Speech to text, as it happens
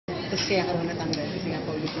Tapos kaya ako natanggal kasi nga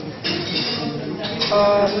paulit-ulit.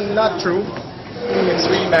 Not true. It's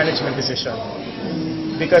really management decision.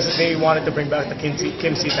 Because they wanted to bring back the Kim C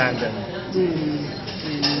tandem.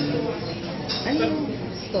 Ano yung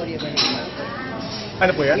story ba nila?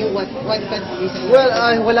 Ano po yan? Yung what reason? Well,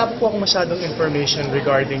 wala po akong masyadong information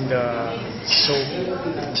regarding the soap.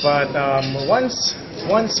 But once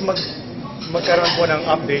magkaroon po ng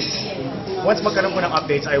updates,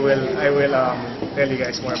 I will tell you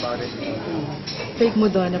guys more about it. Take mo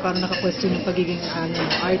doon na parang naka-question yung pagiging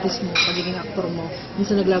artist mo, pagiging actor mo,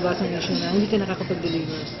 minsan naglabas ng issue na hindi ka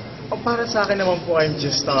nakakapag-deliver. Para sa akin naman po, I'm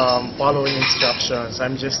just following instructions.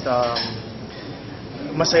 I'm just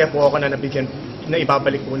masaya po ako na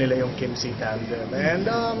ibabalik po nila yung Kim C tandem. And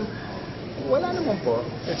wala naman po.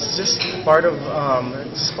 It's just part of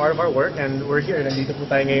our work, and we're here. Nandito po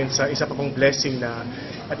tayo ngayon sa isa pa pong blessing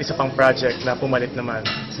at isa pang project na pumalit naman.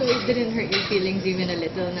 So it didn't hurt your feelings even a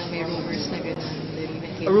little na may rumors na gano'n?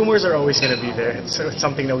 Rumors are always going to be there. It's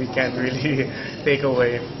something that we can't really take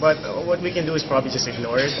away. But what we can do is probably just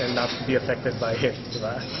ignore it and not be affected by it.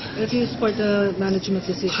 Diba? If you support the management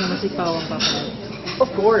decision, mas ipawang pa.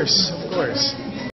 Of course.